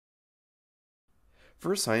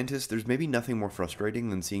For a scientist, there's maybe nothing more frustrating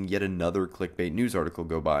than seeing yet another clickbait news article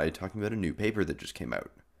go by talking about a new paper that just came out.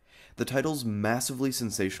 The titles massively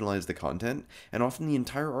sensationalize the content, and often the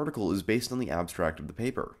entire article is based on the abstract of the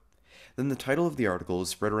paper. Then the title of the article is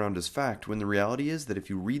spread around as fact when the reality is that if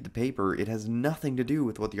you read the paper, it has nothing to do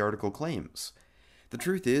with what the article claims. The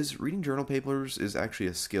truth is, reading journal papers is actually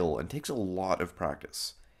a skill and takes a lot of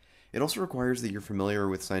practice. It also requires that you're familiar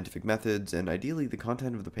with scientific methods and ideally the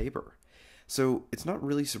content of the paper. So it's not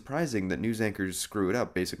really surprising that news anchors screw it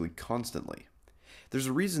up basically constantly. There's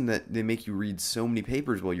a reason that they make you read so many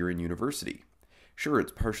papers while you're in university. Sure,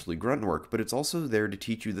 it's partially grunt work, but it's also there to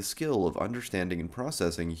teach you the skill of understanding and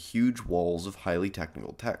processing huge walls of highly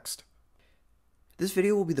technical text. This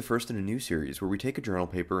video will be the first in a new series where we take a journal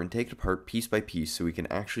paper and take it apart piece by piece so we can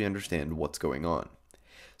actually understand what's going on.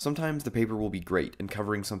 Sometimes the paper will be great and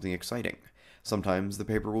covering something exciting. Sometimes the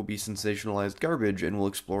paper will be sensationalized garbage and we'll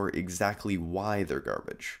explore exactly why they're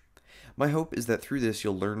garbage. My hope is that through this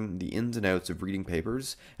you'll learn the ins and outs of reading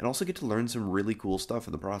papers and also get to learn some really cool stuff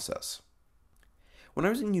in the process. When I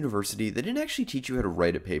was in university, they didn't actually teach you how to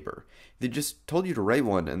write a paper. They just told you to write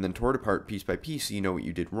one and then tore it apart piece by piece so you know what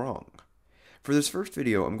you did wrong. For this first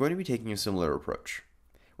video, I'm going to be taking a similar approach.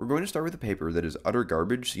 We're going to start with a paper that is utter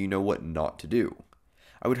garbage so you know what not to do.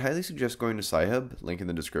 I would highly suggest going to Sci-Hub, link in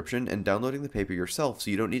the description, and downloading the paper yourself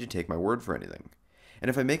so you don't need to take my word for anything. And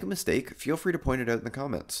if I make a mistake, feel free to point it out in the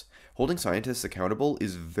comments. Holding scientists accountable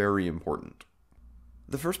is very important.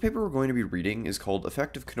 The first paper we're going to be reading is called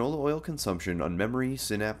Effect of Canola Oil Consumption on Memory,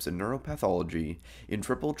 Synapse, and Neuropathology in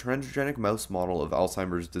Triple Transgenic Mouse Model of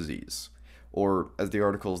Alzheimer's Disease. Or, as the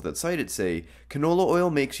articles that cite it say, canola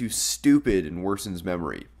oil makes you stupid and worsens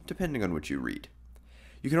memory, depending on which you read.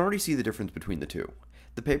 You can already see the difference between the two.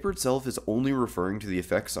 The paper itself is only referring to the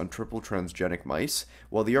effects on triple transgenic mice,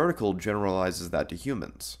 while the article generalizes that to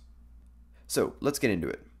humans. So, let's get into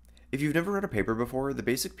it. If you've never read a paper before, the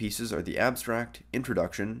basic pieces are the abstract,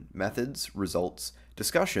 introduction, methods, results,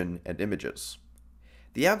 discussion, and images.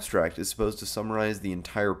 The abstract is supposed to summarize the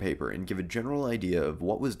entire paper and give a general idea of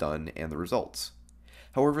what was done and the results.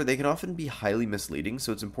 However, they can often be highly misleading,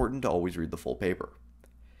 so it's important to always read the full paper.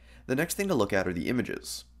 The next thing to look at are the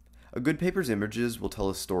images. A good paper's images will tell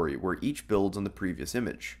a story where each builds on the previous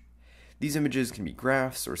image. These images can be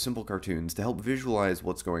graphs or simple cartoons to help visualize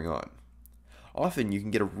what's going on. Often you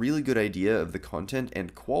can get a really good idea of the content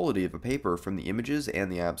and quality of a paper from the images and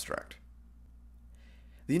the abstract.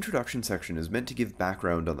 The introduction section is meant to give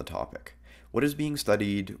background on the topic. What is being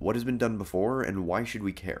studied, what has been done before, and why should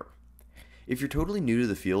we care? If you're totally new to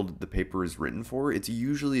the field the paper is written for, it's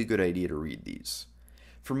usually a good idea to read these.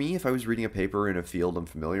 For me, if I was reading a paper in a field I'm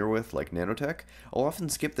familiar with, like nanotech, I'll often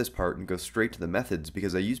skip this part and go straight to the methods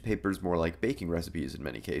because I use papers more like baking recipes in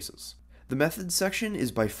many cases. The methods section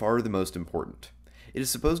is by far the most important. It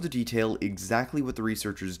is supposed to detail exactly what the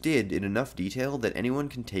researchers did in enough detail that anyone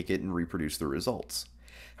can take it and reproduce the results.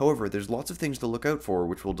 However, there's lots of things to look out for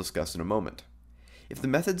which we'll discuss in a moment. If the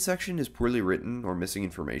methods section is poorly written or missing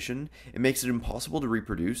information, it makes it impossible to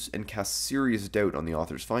reproduce and casts serious doubt on the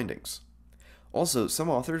author's findings. Also, some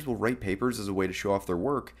authors will write papers as a way to show off their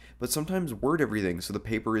work, but sometimes word everything so the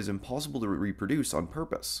paper is impossible to reproduce on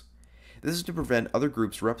purpose. This is to prevent other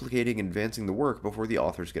groups replicating and advancing the work before the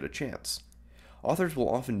authors get a chance. Authors will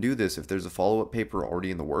often do this if there's a follow-up paper already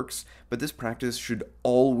in the works, but this practice should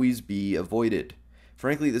always be avoided.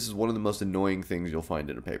 Frankly, this is one of the most annoying things you'll find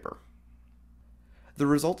in a paper. The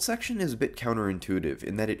results section is a bit counterintuitive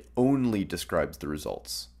in that it only describes the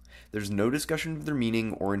results. There's no discussion of their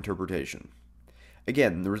meaning or interpretation.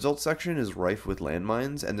 Again, the results section is rife with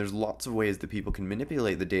landmines, and there's lots of ways that people can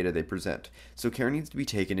manipulate the data they present, so care needs to be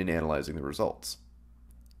taken in analyzing the results.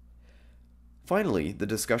 Finally, the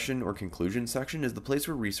discussion or conclusion section is the place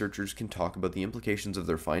where researchers can talk about the implications of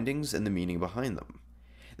their findings and the meaning behind them.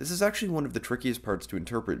 This is actually one of the trickiest parts to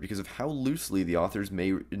interpret because of how loosely the authors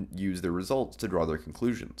may use their results to draw their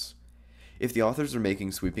conclusions. If the authors are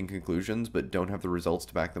making sweeping conclusions but don't have the results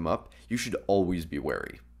to back them up, you should always be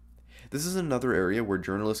wary. This is another area where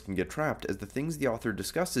journalists can get trapped, as the things the author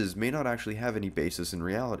discusses may not actually have any basis in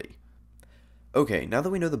reality. Okay, now that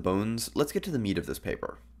we know the bones, let's get to the meat of this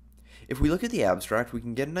paper. If we look at the abstract, we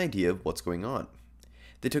can get an idea of what's going on.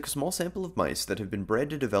 They took a small sample of mice that have been bred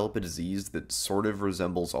to develop a disease that sort of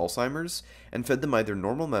resembles Alzheimer's, and fed them either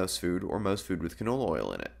normal mouse food or mouse food with canola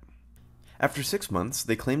oil in it. After 6 months,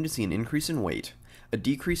 they claimed to see an increase in weight, a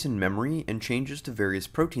decrease in memory, and changes to various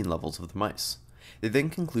protein levels of the mice. They then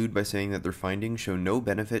conclude by saying that their findings show no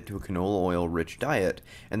benefit to a canola oil-rich diet,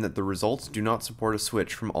 and that the results do not support a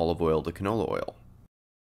switch from olive oil to canola oil.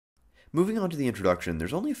 Moving on to the introduction,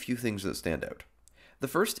 there's only a few things that stand out. The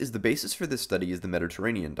first is the basis for this study is the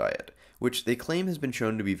Mediterranean diet, which they claim has been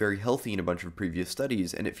shown to be very healthy in a bunch of previous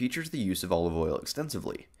studies, and it features the use of olive oil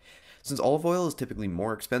extensively. Since olive oil is typically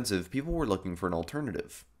more expensive, people were looking for an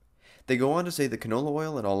alternative. They go on to say that canola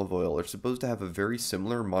oil and olive oil are supposed to have a very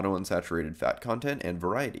similar monounsaturated fat content and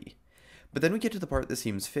variety. But then we get to the part that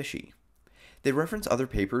seems fishy. They reference other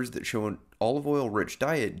papers that show an olive oil-rich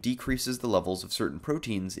diet decreases the levels of certain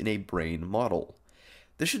proteins in a brain model.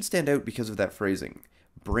 This should stand out because of that phrasing.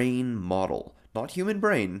 Brain model. Not human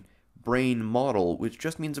brain, brain model, which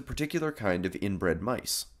just means a particular kind of inbred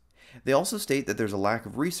mice. They also state that there's a lack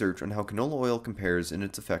of research on how canola oil compares in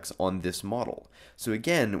its effects on this model. So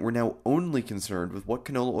again, we're now only concerned with what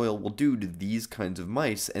canola oil will do to these kinds of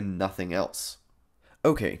mice and nothing else.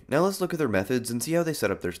 Okay, now let's look at their methods and see how they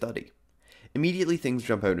set up their study. Immediately things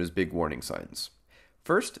jump out as big warning signs.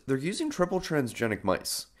 First, they're using triple transgenic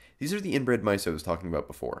mice. These are the inbred mice I was talking about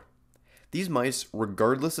before. These mice,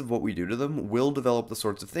 regardless of what we do to them, will develop the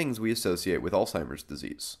sorts of things we associate with Alzheimer's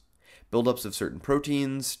disease. Buildups of certain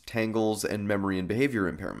proteins, tangles, and memory and behavior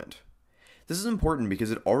impairment. This is important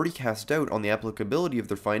because it already casts doubt on the applicability of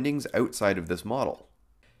their findings outside of this model.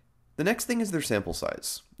 The next thing is their sample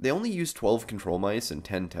size. They only use 12 control mice and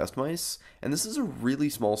 10 test mice, and this is a really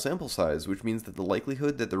small sample size, which means that the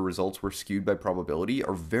likelihood that their results were skewed by probability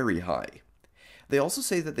are very high. They also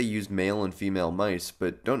say that they used male and female mice,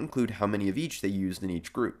 but don't include how many of each they used in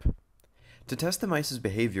each group. To test the mice's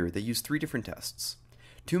behavior, they use 3 different tests.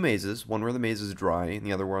 2 mazes, one where the maze is dry and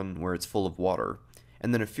the other one where it's full of water,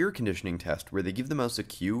 and then a fear conditioning test where they give the mouse a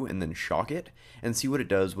cue and then shock it, and see what it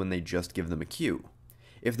does when they just give them a cue.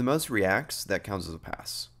 If the mouse reacts, that counts as a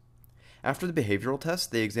pass. After the behavioral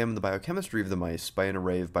test, they examine the biochemistry of the mice by an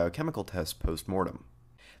array of biochemical tests post-mortem.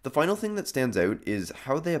 The final thing that stands out is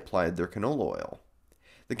how they applied their canola oil.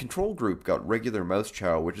 The control group got regular mouse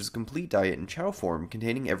chow, which is a complete diet in chow form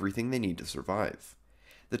containing everything they need to survive.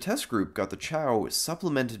 The test group got the chow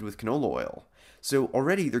supplemented with canola oil, so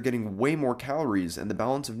already they're getting way more calories and the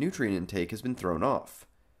balance of nutrient intake has been thrown off.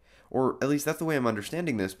 Or at least that's the way I'm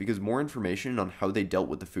understanding this, because more information on how they dealt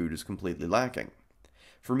with the food is completely lacking.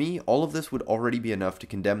 For me, all of this would already be enough to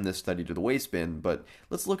condemn this study to the waste bin, but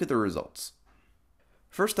let's look at the results.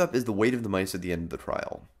 First up is the weight of the mice at the end of the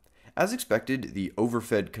trial. As expected, the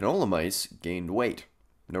overfed canola mice gained weight.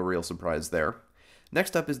 No real surprise there.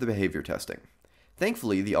 Next up is the behavior testing.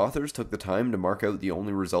 Thankfully, the authors took the time to mark out the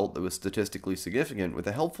only result that was statistically significant with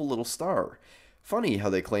a helpful little star. Funny how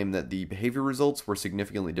they claim that the behavior results were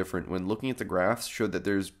significantly different when looking at the graphs showed that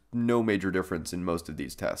there's no major difference in most of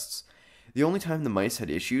these tests. The only time the mice had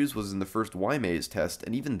issues was in the first Y-maze test,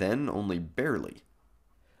 and even then, only barely.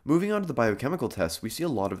 Moving on to the biochemical tests, we see a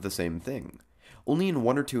lot of the same thing. Only in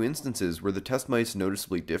 1 or 2 instances were the test mice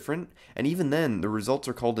noticeably different, and even then, the results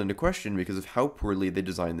are called into question because of how poorly they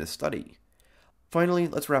designed this study. Finally,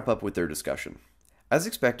 let's wrap up with their discussion. As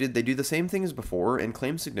expected, they do the same thing as before and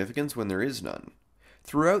claim significance when there is none.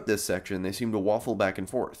 Throughout this section, they seem to waffle back and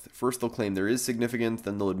forth. First they'll claim there is significance,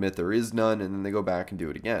 then they'll admit there is none, and then they go back and do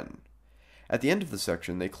it again. At the end of the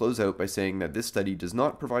section, they close out by saying that this study does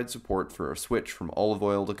not provide support for a switch from olive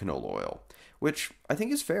oil to canola oil, which I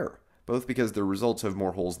think is fair, both because their results have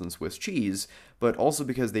more holes than Swiss cheese, but also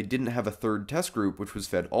because they didn't have a third test group which was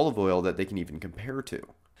fed olive oil that they can even compare to.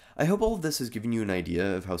 I hope all of this has given you an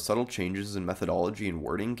idea of how subtle changes in methodology and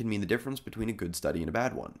wording can mean the difference between a good study and a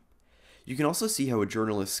bad one. You can also see how a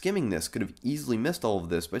journalist skimming this could have easily missed all of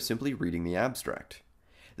this by simply reading the abstract.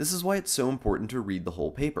 This is why it's so important to read the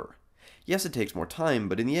whole paper. Yes, it takes more time,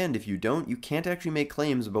 but in the end, if you don't, you can't actually make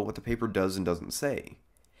claims about what the paper does and doesn't say.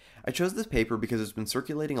 I chose this paper because it's been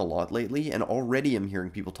circulating a lot lately, and already I'm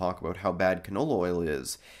hearing people talk about how bad canola oil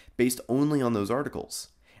is, based only on those articles.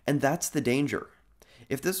 And that's the danger.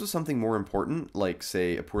 If this was something more important, like,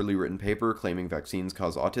 say, a poorly written paper claiming vaccines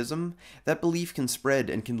cause autism, that belief can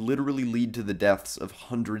spread and can literally lead to the deaths of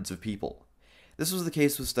hundreds of people. This was the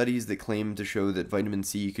case with studies that claimed to show that vitamin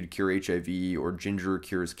C could cure HIV or ginger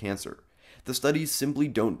cures cancer. The studies simply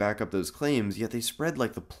don't back up those claims, yet they spread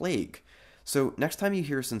like the plague. So next time you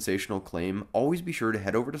hear a sensational claim, always be sure to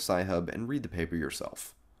head over to Sci-Hub and read the paper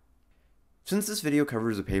yourself. Since this video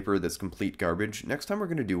covers a paper that's complete garbage, next time we're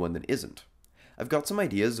going to do one that isn't. I've got some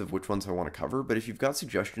ideas of which ones I want to cover, but if you've got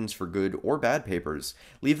suggestions for good or bad papers,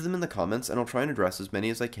 leave them in the comments and I'll try and address as many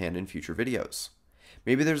as I can in future videos.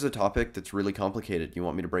 Maybe there's a topic that's really complicated, you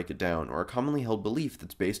want me to break it down, or a commonly held belief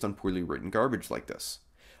that's based on poorly written garbage like this.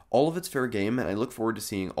 All of it's fair game, and I look forward to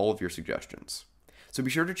seeing all of your suggestions. So be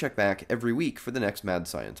sure to check back every week for the next Mad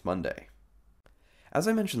Science Monday. As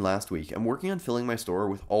I mentioned last week, I'm working on filling my store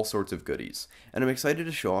with all sorts of goodies, and I'm excited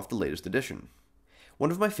to show off the latest edition. One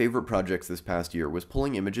of my favorite projects this past year was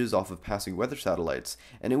pulling images off of passing weather satellites,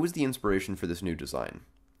 and it was the inspiration for this new design.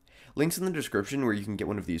 Links in the description where you can get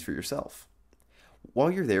one of these for yourself. While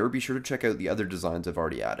you're there, be sure to check out the other designs I've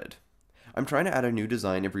already added. I'm trying to add a new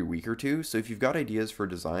design every week or two, so if you've got ideas for a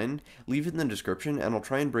design, leave it in the description and I'll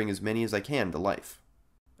try and bring as many as I can to life.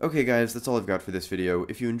 Okay guys, that's all I've got for this video.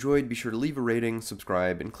 If you enjoyed, be sure to leave a rating,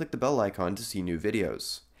 subscribe, and click the bell icon to see new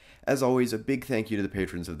videos. As always, a big thank you to the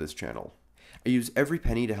patrons of this channel. I use every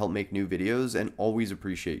penny to help make new videos and always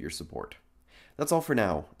appreciate your support. That's all for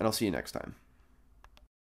now, and I'll see you next time.